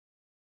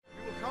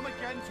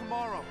again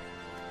tomorrow.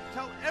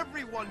 Tell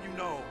everyone you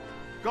know.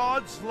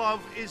 God's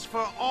love is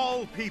for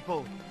all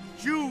people.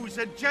 Jews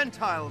and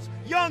Gentiles,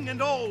 young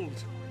and old.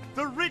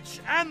 The rich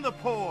and the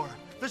poor.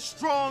 The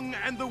strong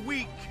and the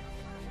weak.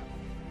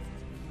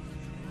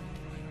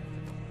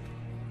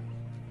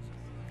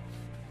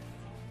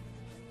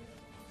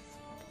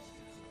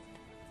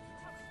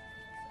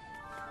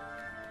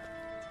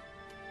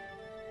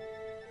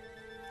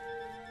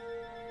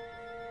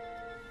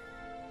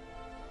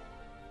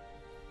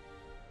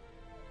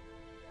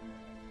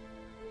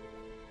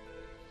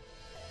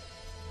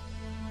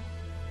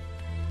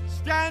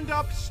 Stand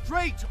up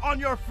straight on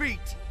your feet!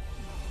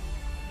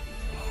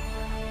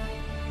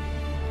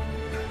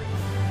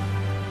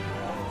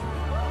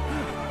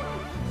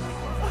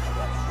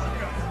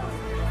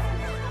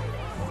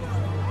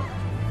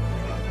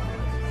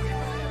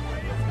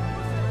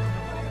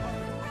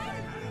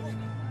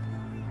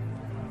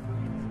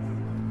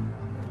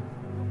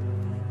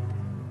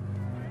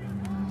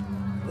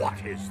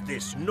 What is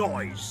this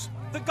noise?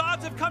 The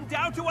gods have come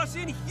down to us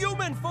in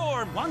human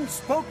form! One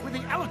spoke with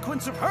the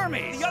eloquence of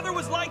Hermes! The other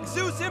was like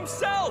Zeus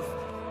himself!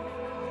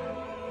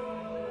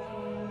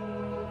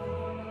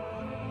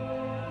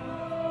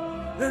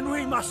 Then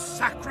we must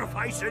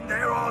sacrifice in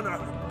their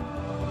honor!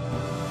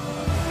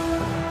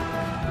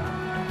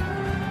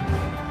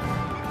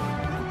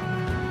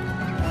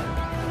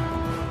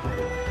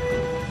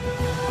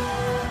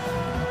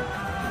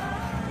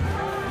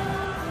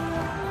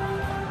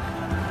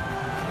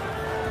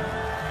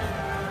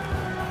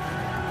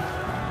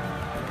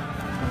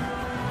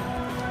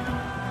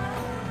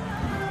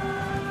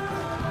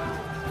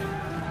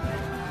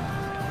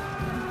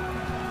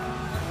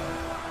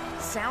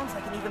 Sounds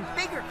like an even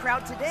bigger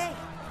crowd today.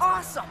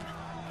 Awesome!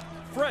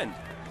 Friend,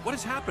 what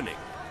is happening?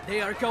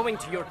 They are going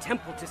to your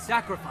temple to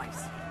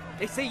sacrifice.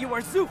 They say you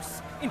are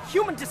Zeus, in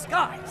human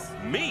disguise.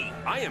 Me?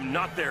 I am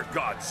not their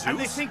god, Zeus! And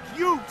they think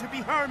you to be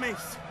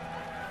Hermes!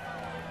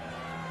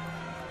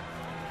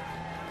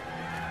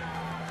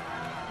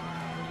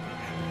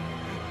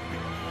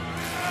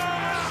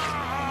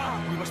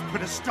 We must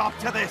put a stop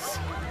to this!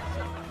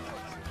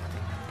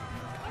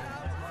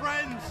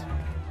 Friends,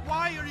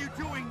 why are you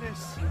doing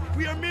this?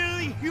 We are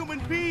merely human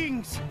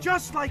beings,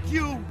 just like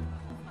you!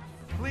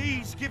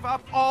 Please give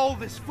up all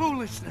this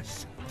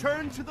foolishness.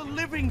 Turn to the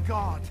living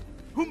God,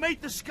 who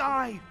made the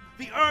sky,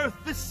 the earth,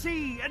 the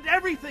sea, and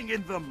everything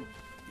in them.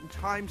 In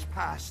times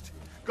past,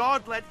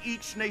 God let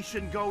each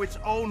nation go its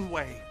own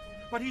way,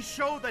 but he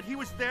showed that he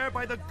was there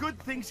by the good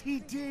things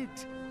he did.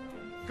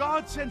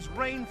 God sends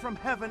rain from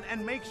heaven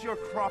and makes your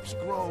crops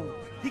grow.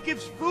 He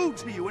gives food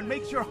to you and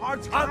makes your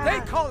hearts glad. Are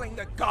they calling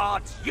the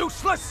gods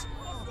useless?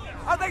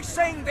 Are they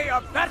saying they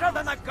are better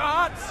than the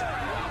gods?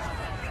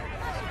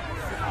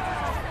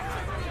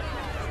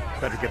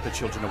 Better get the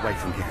children away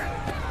from here.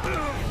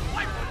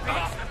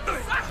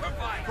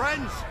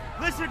 Friends,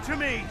 listen to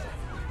me.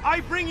 I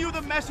bring you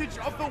the message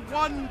of the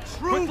one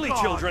true Quickly,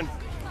 God. children!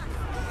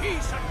 He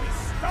should be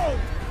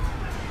stoned!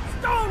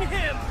 Stone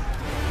him!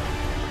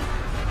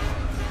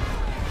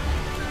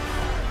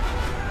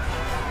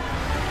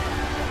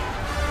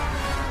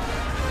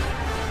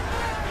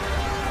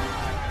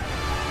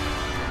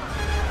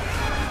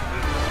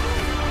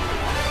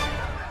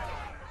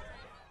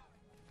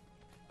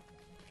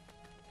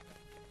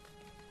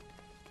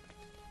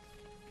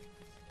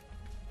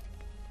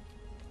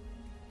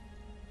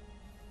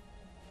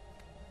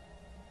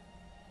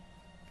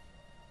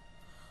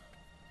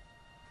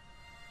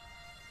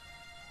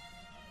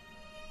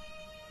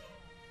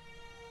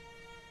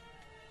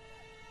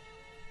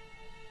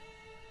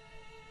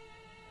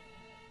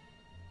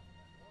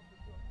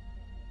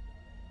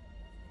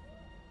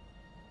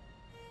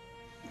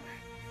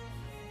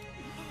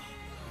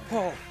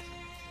 Paul!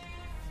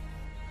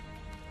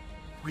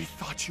 We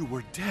thought you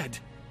were dead.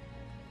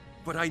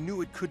 But I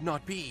knew it could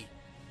not be.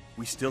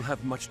 We still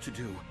have much to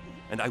do,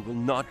 and I will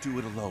not do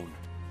it alone.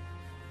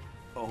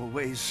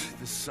 Always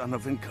the son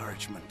of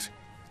encouragement.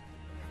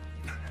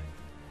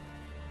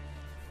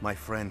 My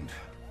friend,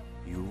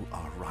 you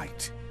are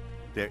right.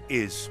 There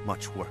is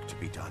much work to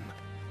be done.